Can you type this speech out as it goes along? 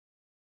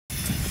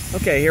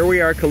Okay, here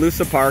we are,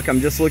 Calusa Park.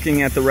 I'm just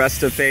looking at the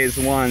rest of phase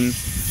one.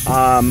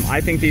 I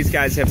think these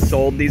guys have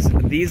sold.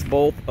 These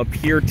both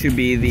appear to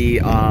be the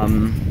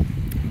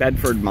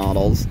Bedford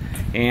models,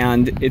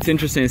 and it's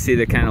interesting to see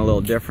the kind of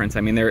little difference.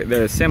 I mean,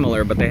 they're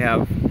similar, but they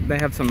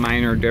have some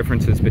minor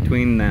differences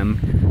between them,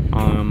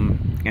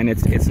 and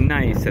it's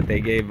nice that they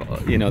gave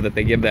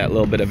that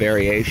little bit of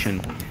variation.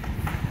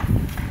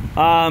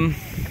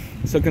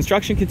 So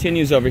construction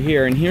continues over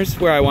here, and here's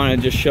where I want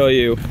to just show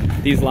you.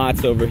 These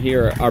lots over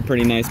here are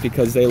pretty nice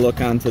because they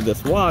look onto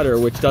this water,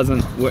 which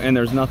doesn't, and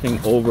there's nothing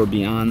over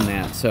beyond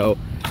that. So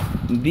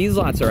these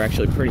lots are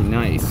actually pretty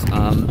nice.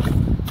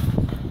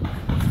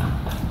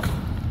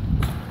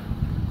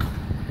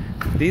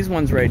 These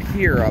ones right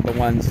here are the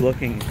ones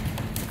looking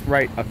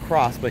right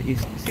across, but you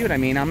see what I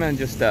mean? I'm gonna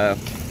just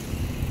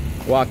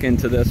walk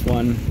into this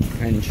one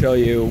and show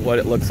you what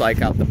it looks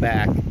like out the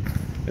back.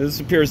 This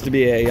appears to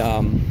be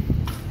a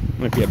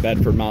might be a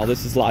Bedford model.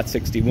 This is lot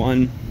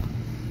 61.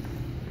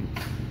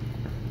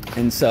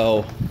 And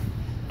so,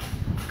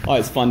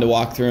 it's fun to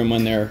walk through them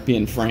when they're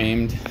being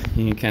framed.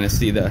 You can kind of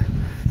see the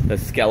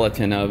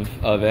skeleton of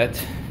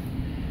it.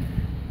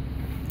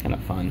 Kind of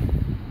fun.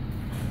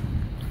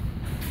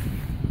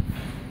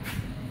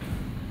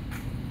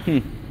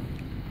 Kind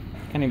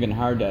of even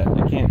hard to,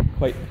 I can't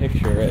quite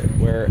picture it,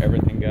 where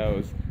everything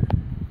goes.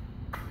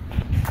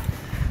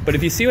 But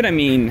if you see what I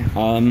mean,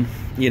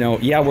 you know,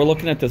 yeah, we're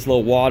looking at this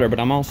little water,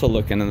 but I'm also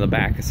looking in the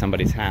back of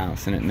somebody's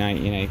house, and at night,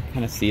 you know, you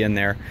kind of see in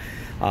there,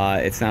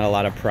 it's not a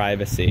lot of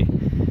privacy.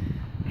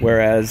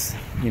 Whereas,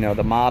 you know,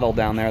 the model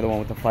down there, the one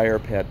with the fire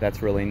pit,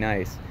 that's really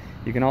nice.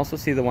 You can also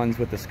see the ones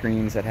with the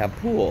screens that have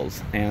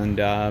pools,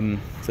 and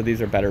so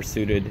these are better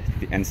suited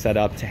and set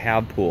up to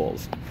have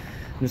pools.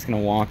 I'm just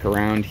going to walk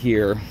around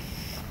here.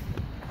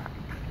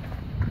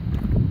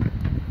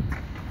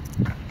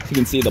 So you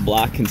can see the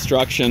block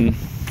construction.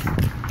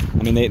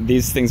 I mean,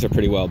 these things are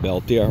pretty well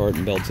built. D.R.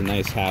 Horton builds a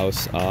nice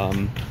house.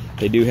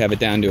 They do have it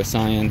down to a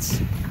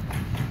science.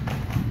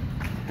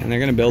 And they're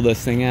going to build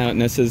this thing out.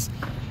 And this is,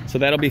 so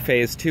that'll be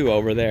phase two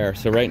over there.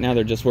 So right now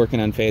they're just working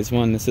on phase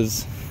one. This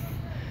is,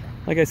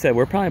 like I said,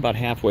 we're probably about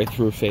halfway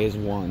through phase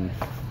one.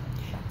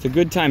 It's a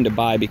good time to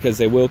buy because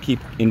they will keep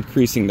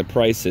increasing the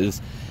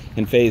prices.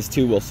 And phase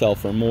two will sell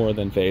for more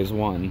than phase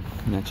one.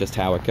 And that's just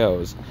how it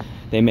goes.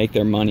 They make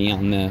their money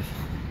on the,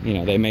 you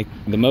know, they make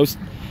the most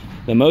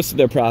of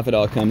their profit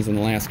all comes in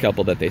the last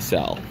couple that they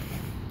sell.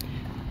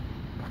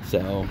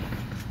 So,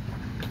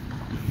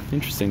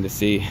 interesting to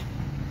see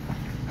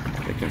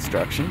the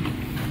construction.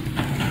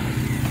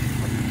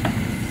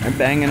 They're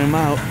banging them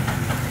out.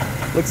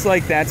 Looks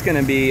like that's going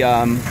to be,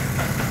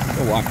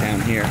 we'll walk down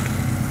here.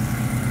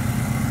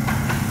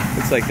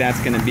 Looks like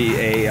that's going to be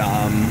a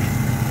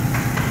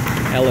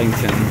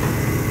Ellington.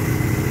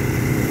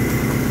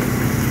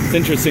 It's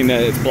interesting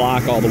that it's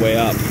block all the way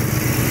up.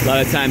 A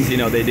lot of times, you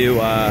know, they do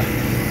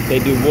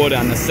wood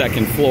on the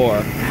second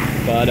floor,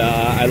 but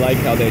I like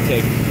how they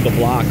take the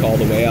block all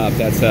the way up.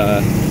 That's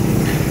a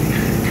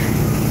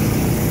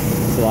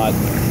lot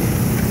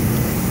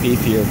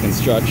beefier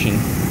construction.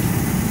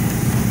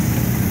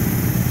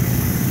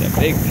 A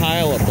big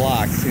pile of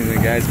blocks. See the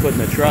guys putting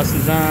the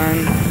trusses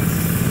on.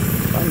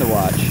 Fun to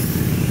watch.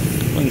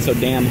 It wasn't so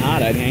damn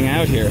hot, I'd hang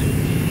out here.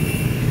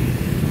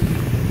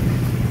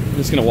 I'm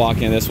just gonna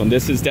walk in this one.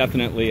 This is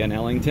definitely an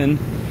Ellington,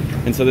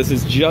 and so this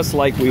is just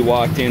like we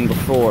walked in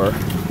before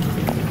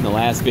in the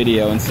last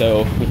video. And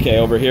so, okay,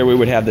 over here we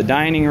would have the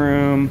dining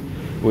room,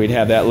 we'd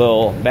have that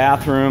little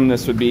bathroom,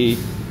 this would be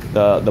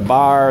the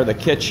bar, the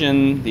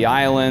kitchen, the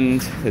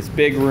island, this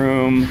big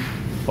room.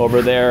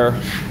 Over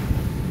there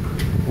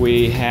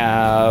we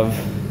have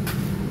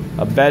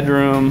a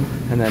bedroom,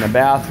 and then a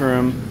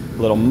bathroom,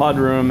 a little mud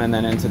room, and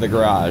then into the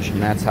garage.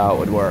 And that's how it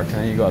would work. And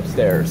then you go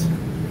upstairs.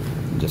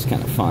 Just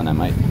kind of fun. I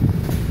might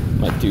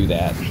do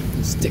that.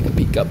 Let's take a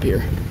peek up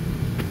here.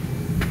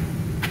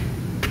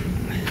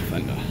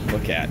 Fun to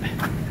look at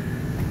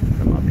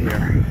from up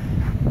here.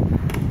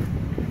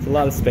 It's a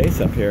lot of space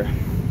up here.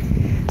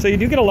 So you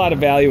do get a lot of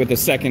value with the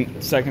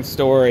second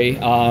story.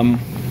 There's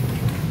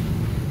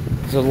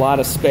a lot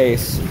of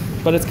space,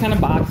 but it's kind of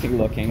boxy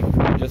looking.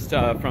 Just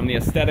from the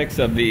aesthetics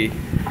of the,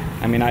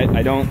 I mean,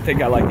 I don't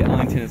think I like the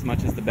Ellington as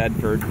much as the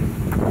Bedford,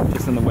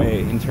 just in the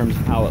way, in terms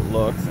of how it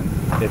looks and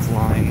its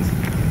lines.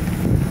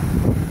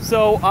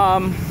 So,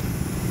 I'm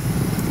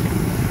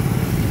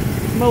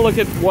gonna look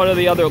at what are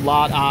the other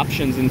lot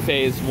options in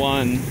phase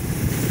one,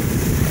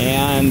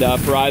 and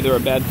for either a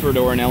Bedford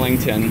or an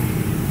Ellington.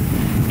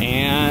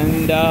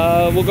 And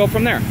we'll go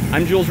from there.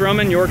 I'm Jules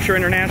Roman, Yorkshire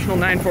International,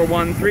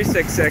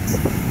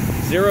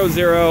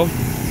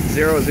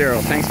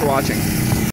 941-366-0000. Thanks for watching.